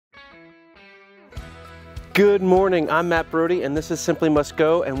Good morning, I'm Matt Brody and this is Simply Must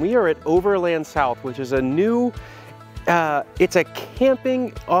Go, and we are at Overland South, which is a new, it's a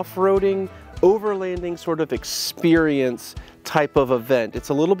camping, off-roading, overlanding sort of experience type of event. It's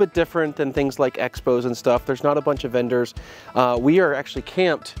a little bit different than things like expos and stuff. There's not a bunch of vendors. We are actually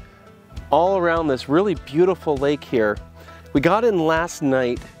camped all around this really beautiful lake here. We got in last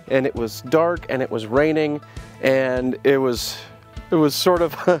night and it was dark and it was raining, and it was sort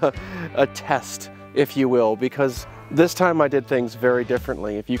of a test, if you will, because this time I did things very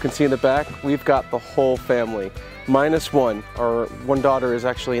differently. If you can see in the back, we've got the whole family, minus one. Our one daughter is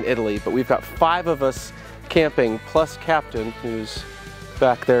actually in Italy, but we've got 5 of us camping, plus Captain, who's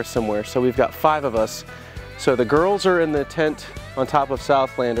back there somewhere. So we've got 5 of us. So the girls are in the tent on top of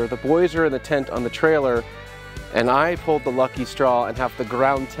Southlander, the boys are in the tent on the trailer, and I pulled the lucky straw and have the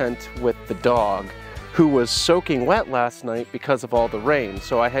ground tent with the dog, who was soaking wet last night because of all the rain.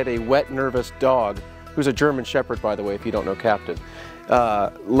 So I had a wet, nervous dog, who's a German Shepherd, by the way, if you don't know Captain,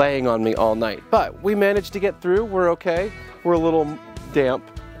 laying on me all night. But we managed to get through, we're okay. We're a little damp,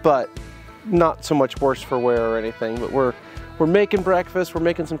 but not so much worse for wear or anything. But we're making breakfast, we're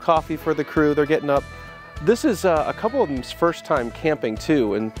making some coffee for the crew, they're getting up. This is a couple of them's first time camping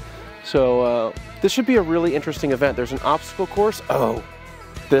too, and so this should be a really interesting event. There's an obstacle course. Oh,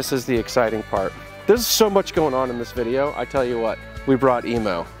 this is the exciting part. There's so much going on in this video. I tell you what, we brought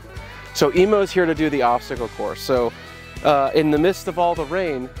Emo. So Emo's here to do the obstacle course. So in the midst of all the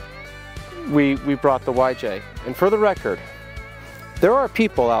rain, we brought the YJ. And for the record, there are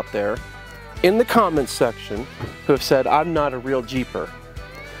people out there in the comments section who have said, I'm not a real Jeeper.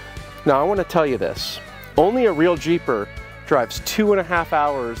 Now I want to tell you this, only a real Jeeper drives 2.5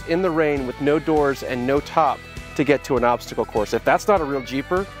 hours in the rain with no doors and no top to get to an obstacle course. If that's not a real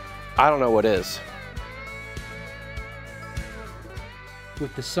Jeeper, I don't know what is.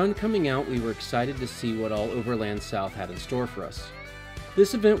 With the sun coming out, we were excited to see what all Overland South had in store for us.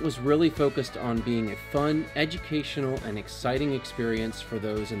 This event was really focused on being a fun, educational, and exciting experience for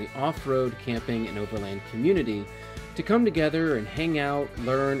those in the off-road, camping, and overland community to come together and hang out,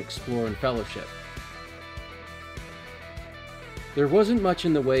 learn, explore, and fellowship. There wasn't much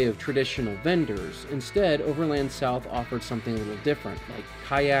in the way of traditional vendors. Instead, Overland South offered something a little different, like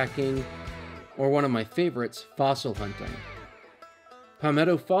kayaking, or one of my favorites, fossil hunting.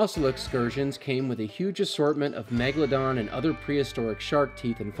 Palmetto fossil excursions came with a huge assortment of megalodon and other prehistoric shark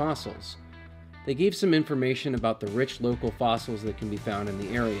teeth and fossils. They gave some information about the rich local fossils that can be found in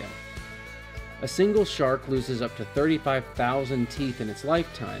the area. A single shark loses up to 35,000 teeth in its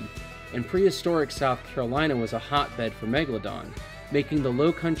lifetime, and prehistoric South Carolina was a hotbed for megalodon, making the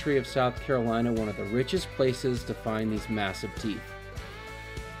low country of South Carolina one of the richest places to find these massive teeth.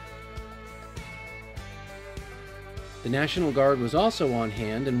 The National Guard was also on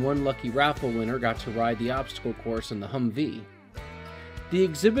hand, and one lucky raffle winner got to ride the obstacle course in the Humvee. The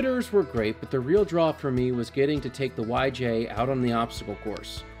exhibitors were great, but the real draw for me was getting to take the YJ out on the obstacle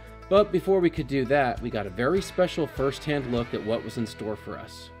course. But before we could do that, we got a very special first-hand look at what was in store for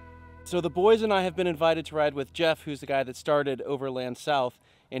us. So the boys and I have been invited to ride with Jeff, who's the guy that started Overland South,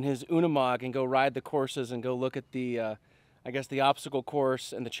 in his Unimog, and go ride the courses and go look at the I guess the obstacle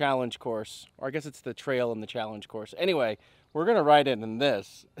course and the challenge course, or I guess it's the trail and the challenge course. Anyway, we're gonna ride it in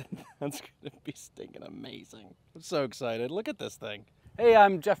this. That's gonna be stinking amazing. I'm so excited. Look at this thing. Hey,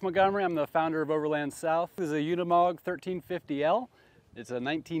 I'm Jeff Montgomery. I'm the founder of Overland South. This is a Unimog 1350L. It's a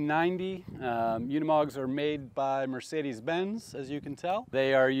 1990. Unimogs are made by Mercedes-Benz, as you can tell.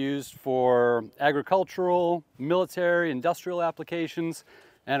 They are used for agricultural, military, industrial applications,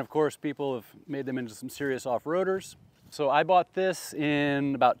 and of course, people have made them into some serious off-roaders. So I bought this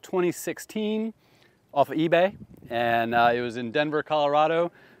in about 2016 off of eBay, and it was in Denver,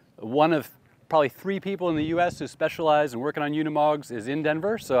 Colorado. One of probably 3 people in the US who specialize in working on Unimogs is in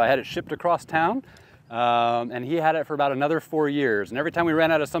Denver, so I had it shipped across town, and he had it for about another 4 years. And every time we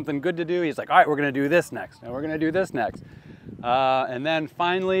ran out of something good to do, he's like, all right, we're gonna do this next, and we're gonna do this next. And then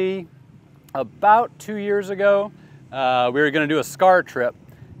finally, about 2 years ago, we were gonna do a SCAR trip.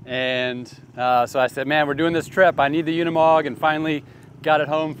 And so I said, man, we're doing this trip. I need the Unimog, and finally got it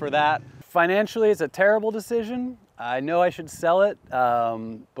home for that. Financially, it's a terrible decision. I know I should sell it,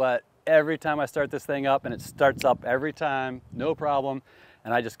 but every time I start this thing up, and it starts up every time, no problem,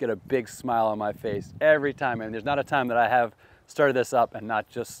 and I just get a big smile on my face every time. And there's not a time that I have started this up and not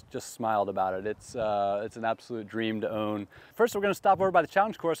just smiled about it. It's an absolute dream to own. First, we're gonna stop over by the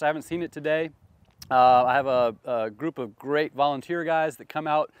challenge course. I haven't seen it today. I have a group of great volunteer guys that come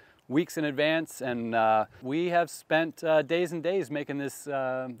out weeks in advance, and we have spent days and days making this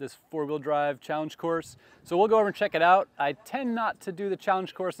this four-wheel drive challenge course. So we'll go over and check it out. I tend not to do the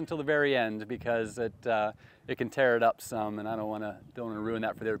challenge course until the very end because it can tear it up some, and I don't want to ruin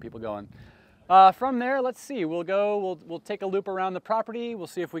that for the other people going. From there, let's see. We'll take a loop around the property. We'll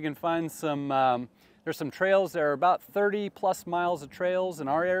see if we can find some. There's some trails. There are about 30+ miles of trails in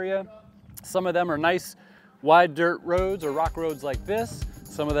our area. Some of them are nice wide dirt roads or rock roads like this.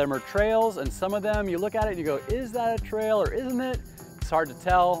 Some of them are trails, and some of them you look at it and you go, is that a trail or isn't it? It's hard to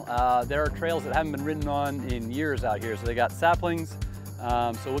tell. There are trails that haven't been ridden on in years out here, so they got saplings.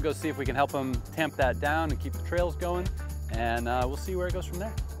 So we'll go see if we can help them tamp that down and keep the trails going, and we'll see where it goes from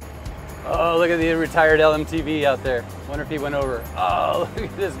there. Oh, look at the retired LMTV out there. Wonder if he went over. Oh, look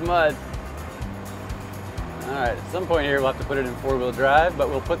at this mud. All right, at some point here we'll have to put it in four-wheel drive, but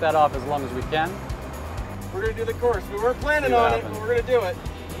we'll put that off as long as we can. We're gonna do the course. We weren't planning on it, but we're gonna do it.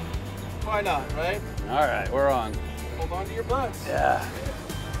 Why not, right? All right, we're on. Hold on to your butts. Yeah.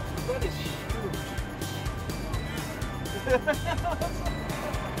 Your butt is huge.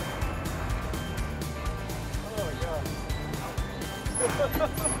 Oh my God.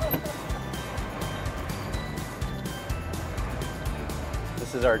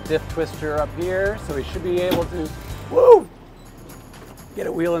 This is our diff twister up here, so we should be able to, woo, get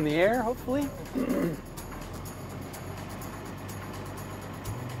a wheel in the air, hopefully.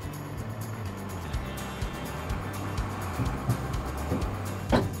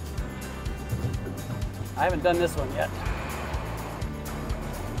 I haven't done this one yet.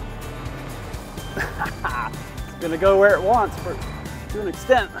 It's gonna go where it wants to an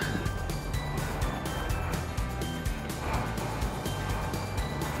extent.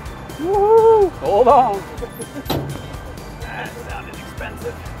 Woo! Hold on. That sounded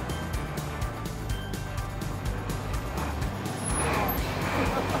expensive.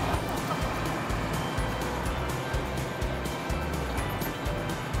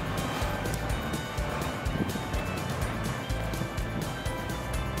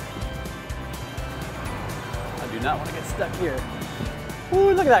 I do not want to get stuck here.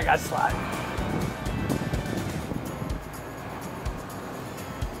 Ooh, look at that guy slide.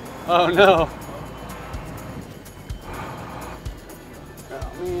 Oh no.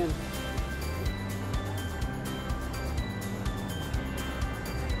 Oh man.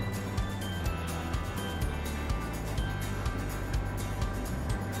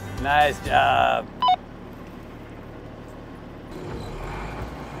 Nice job.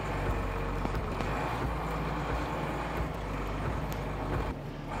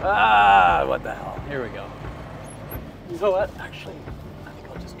 Ah, what the hell? Here we go. You know what? Actually, I think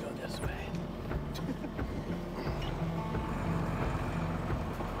I'll just go this way.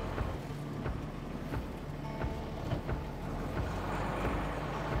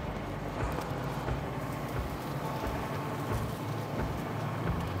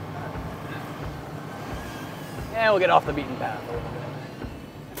 And we'll get off the beaten path a little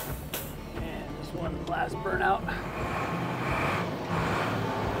bit. And just one last burnout.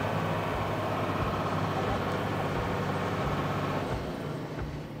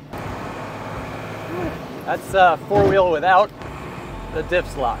 That's four-wheel without the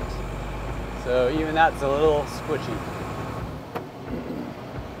diffs locked. So even that's a little squishy.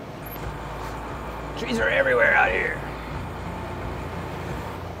 Trees are everywhere out here.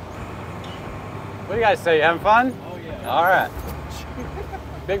 What do you guys say? You having fun? Oh yeah. All right.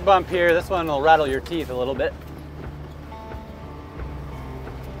 Big bump here. This one will rattle your teeth a little bit.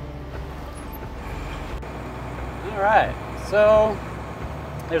 All right. So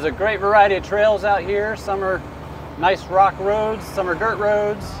there's a great variety of trails out here. Some are nice rock roads, some are dirt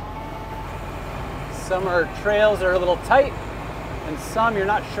roads, some are trails that are a little tight, and some you're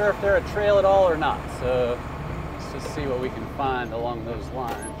not sure if they're a trail at all or not. So let's just see what we can find along those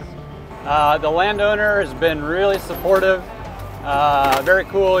lines. The landowner has been really supportive, very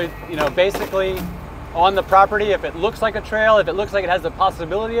cool. You know, basically on the property, if it looks like a trail, if it looks like it has the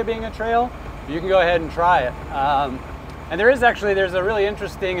possibility of being a trail, you can go ahead and try it. And there's a really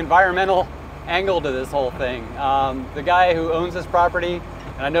interesting environmental angle to this whole thing. The guy who owns this property,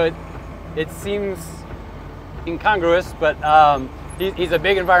 and I know it seems incongruous, but he's a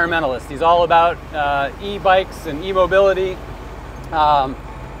big environmentalist. He's all about e-bikes and e-mobility.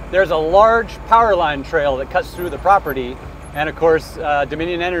 There's a large power line trail that cuts through the property, and of course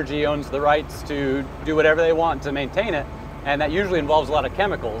Dominion Energy owns the rights to do whatever they want to maintain it, and that usually involves a lot of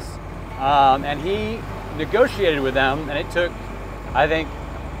chemicals. And he negotiated with them, and it took, I think,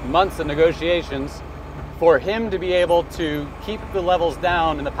 months of negotiations for him to be able to keep the levels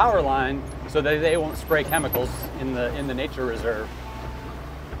down in the power line so that they won't spray chemicals in the nature reserve.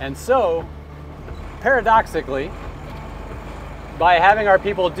 And so, paradoxically, by having our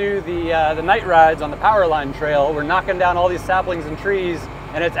people do the night rides on the power line trail, we're knocking down all these saplings and trees,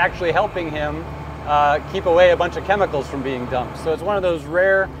 and it's actually helping him keep away a bunch of chemicals from being dumped. So it's one of those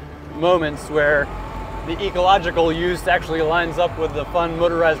rare moments where the ecological use actually lines up with the fun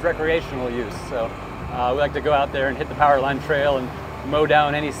motorized recreational use. So we like to go out there and hit the power line trail and mow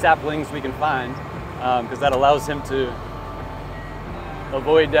down any saplings we can find, because that allows him to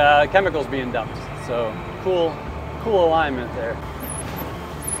avoid chemicals being dumped. So cool alignment there.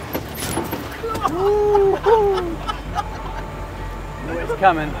 It's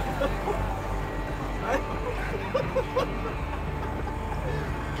coming. I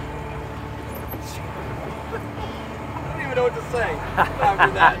don't even know what to say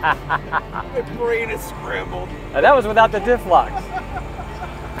after that. My brain is scrambled. That was without the diff locks.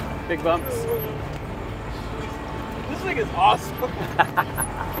 Big bumps. This thing is awesome.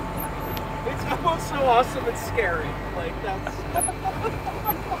 It's almost so awesome it's scary. Like, that's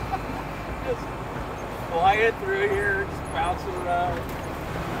just flying through here, just bouncing around.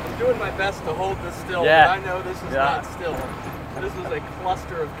 I'm doing my best to hold this still, Yeah. but I know this is not still. This is a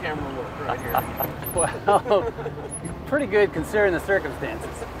cluster of camera work right here. Well, pretty good considering the circumstances.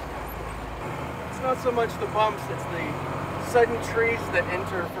 It's not so much the bumps, it's the sudden trees that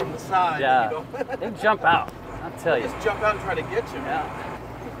enter from the side. Yeah, they jump out, I'll tell you. Just jump out and try to get you. Yeah.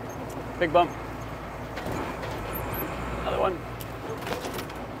 Big bump. Another one.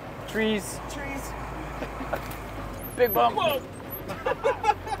 Trees. Trees. Big bump. Whoa.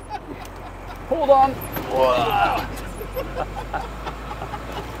 Hold on. Whoa.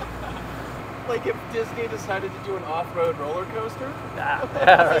 Like if Disney decided to do an off-road roller coaster.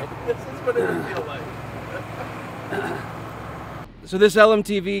 Right. This is what it would feel like. So this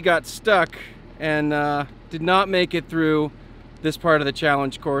LMTV got stuck and did not make it through this part of the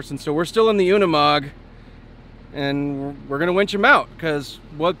challenge course, and so we're still in the Unimog, and we're gonna winch him out, because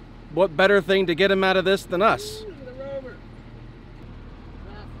what better thing to get him out of this than us?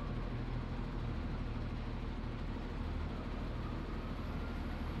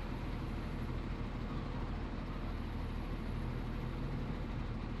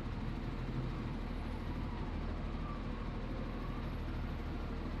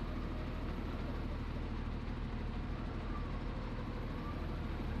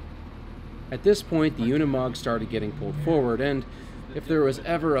 At this point, the Unimog started getting pulled forward, and if there was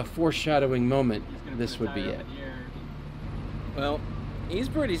ever a foreshadowing moment, this would be it. Well, he's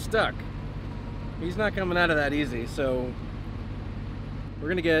pretty stuck. He's not coming out of that easy, so we're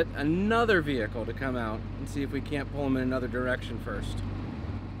gonna get another vehicle to come out and see if we can't pull him in another direction first.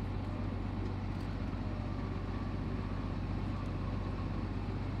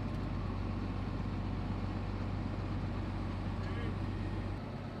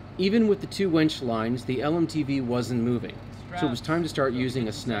 Even with the 2 winch lines, the LMTV wasn't moving, so it was time to start using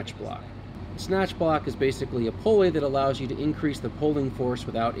a snatch block. A snatch block is basically a pulley that allows you to increase the pulling force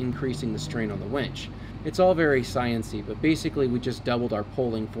without increasing the strain on the winch. It's all very sciencey, but basically we just doubled our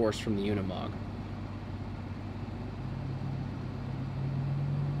pulling force from the Unimog.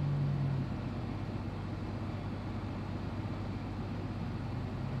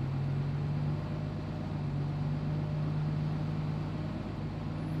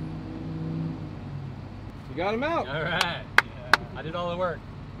 We got him out. All right. Yeah. I did all the work.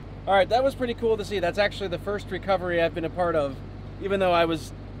 All right, that was pretty cool to see. That's actually the first recovery I've been a part of, even though I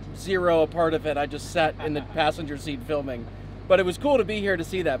was zero a part of it. I just sat in the passenger seat filming. But it was cool to be here to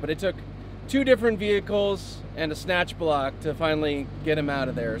see that. But it took 2 different vehicles and a snatch block to finally get him out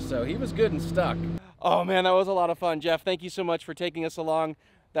of there. So he was good and stuck. Oh man, that was a lot of fun. Jeff, thank you so much for taking us along.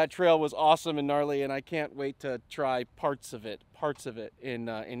 That trail was awesome and gnarly, and I can't wait to try parts of it in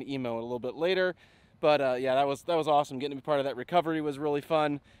Emo a little bit later. But yeah, that was awesome. Getting to be part of that recovery was really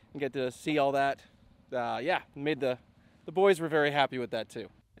fun, and get to see all that. Yeah, made the boys were very happy with that too.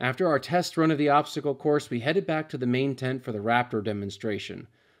 After our test run of the obstacle course, we headed back to the main tent for the Raptor demonstration.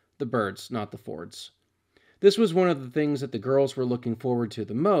 The birds, not the Fords. This was one of the things that the girls were looking forward to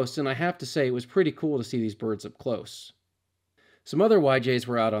the most, and I have to say it was pretty cool to see these birds up close. Some other YJs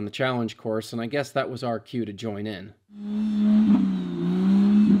were out on the challenge course, and I guess that was our cue to join in.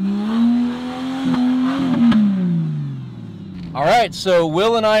 All right, so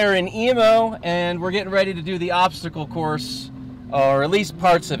Will and I are in Emo, and we're getting ready to do the obstacle course, or at least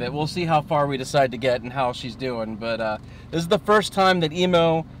parts of it. We'll see how far we decide to get and how she's doing, but this is the first time that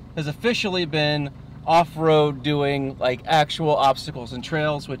Emo has officially been off-road doing like actual obstacles and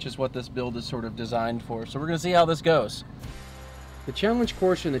trails, which is what this build is sort of designed for. So we're gonna see how this goes. The challenge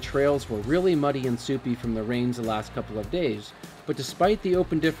course and the trails were really muddy and soupy from the rains the last couple of days, but despite the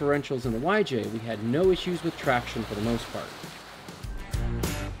open differentials in the YJ, we had no issues with traction for the most part.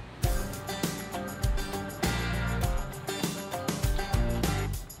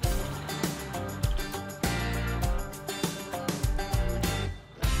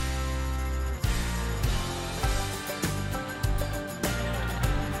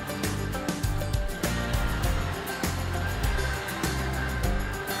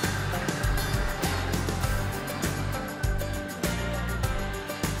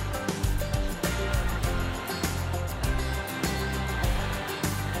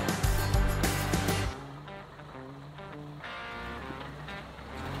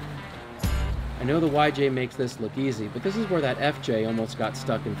 I know the YJ makes this look easy, but this is where that FJ almost got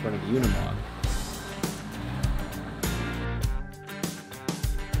stuck in front of the Unimog.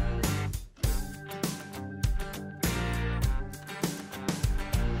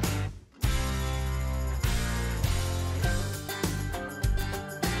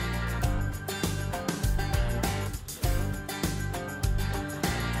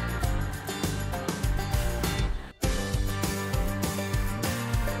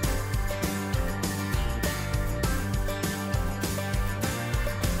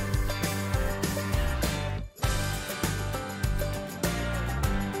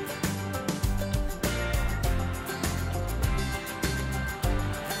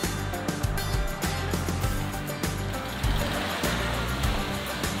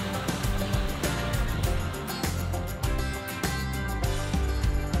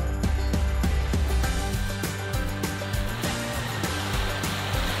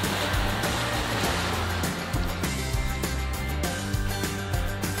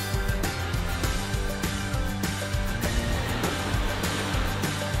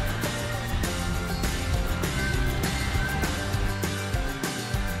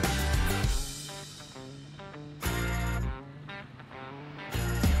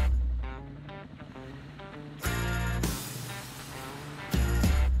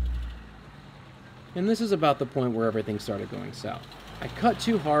 And this is about the point where everything started going south. I cut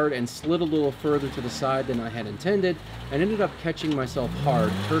too hard and slid a little further to the side than I had intended, and ended up catching myself hard,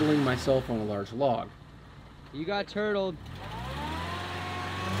 turtling myself on a large log. You got turtled.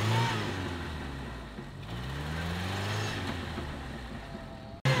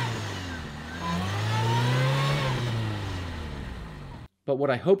 But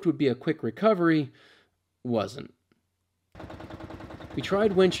what I hoped would be a quick recovery wasn't. We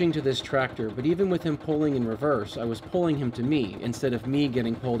tried winching to this tractor, but even with him pulling in reverse, I was pulling him to me, instead of me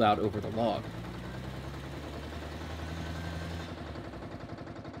getting pulled out over the log.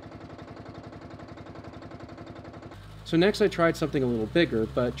 So next I tried something a little bigger,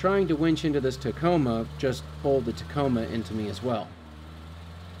 but trying to winch into this Tacoma just pulled the Tacoma into me as well.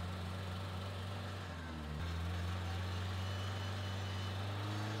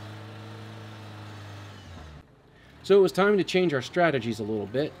 So it was time to change our strategies a little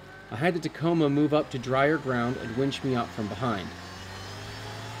bit. I had the Tacoma move up to drier ground and winch me up from behind.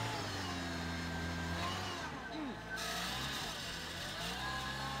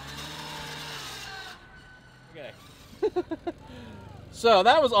 Okay. So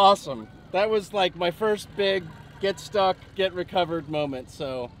that was awesome. That was like my first big get stuck, get recovered moment.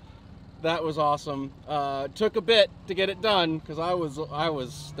 So that was awesome. Took a bit to get it done because I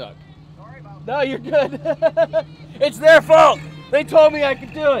was stuck. Sorry about No, you're good. It's their fault. They told me I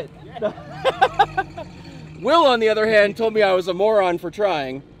could do it. Will, on the other hand, told me I was a moron for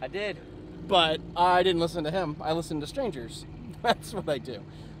trying. I did. But I didn't listen to him. I listened to strangers. That's what I do.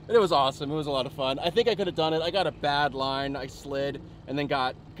 But it was awesome. It was a lot of fun. I think I could have done it. I got a bad line. I slid and then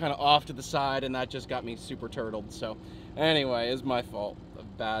got kind of off to the side, and that just got me super turtled. So anyway, it's my fault.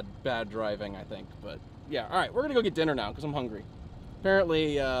 Bad driving, I think. But yeah, all right, we're going to go get dinner now because I'm hungry.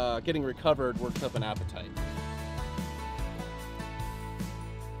 Apparently, getting recovered works up an appetite.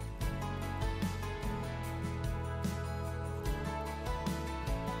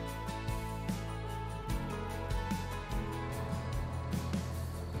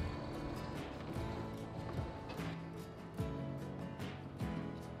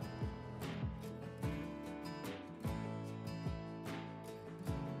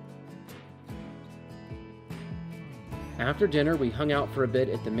 After dinner, we hung out for a bit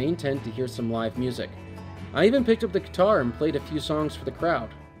at the main tent to hear some live music. I even picked up the guitar and played a few songs for the crowd.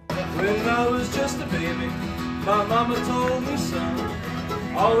 When I was just a baby, my mama told me,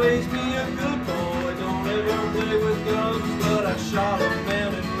 son, always be a good boy, don't ever play with guns. But I shot a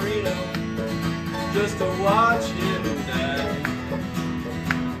man in Reno just to watch him die.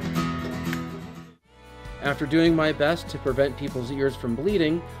 After doing my best to prevent people's ears from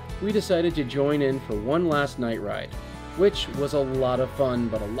bleeding, we decided to join in for one last night ride, which was a lot of fun,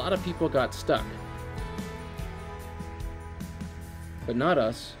 but a lot of people got stuck. But not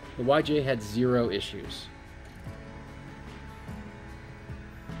us. The YJ had 0 issues.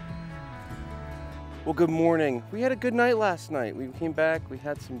 Well, good morning. We had a good night last night. We came back, we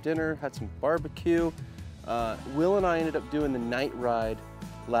had some dinner, had some barbecue. Will and I ended up doing the night ride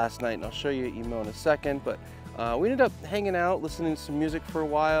last night, and I'll show you an email in a second, but we ended up hanging out, listening to some music for a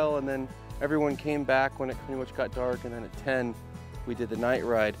while, and then everyone came back when it pretty much got dark, and then at 10, we did the night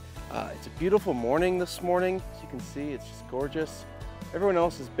ride. It's a beautiful morning this morning. As you can see, it's just gorgeous. Everyone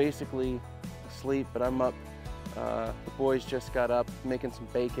else is basically asleep, but I'm up. The boys just got up, making some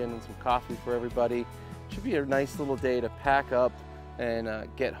bacon and some coffee for everybody. Should be a nice little day to pack up and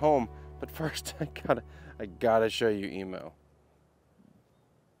get home. But first, I gotta show you email.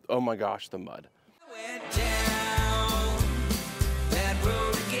 Oh my gosh, the mud. Went down that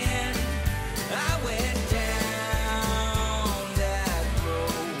road again. I went down that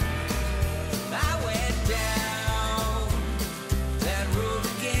road. I went down that road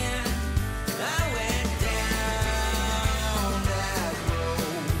again. I went down that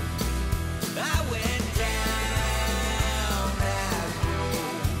road. I went down that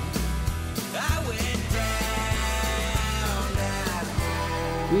road. I went down that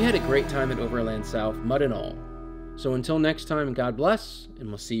road. We had a great time at Overland South, mud and all. So until next time, God bless, and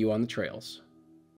we'll see you on the trails.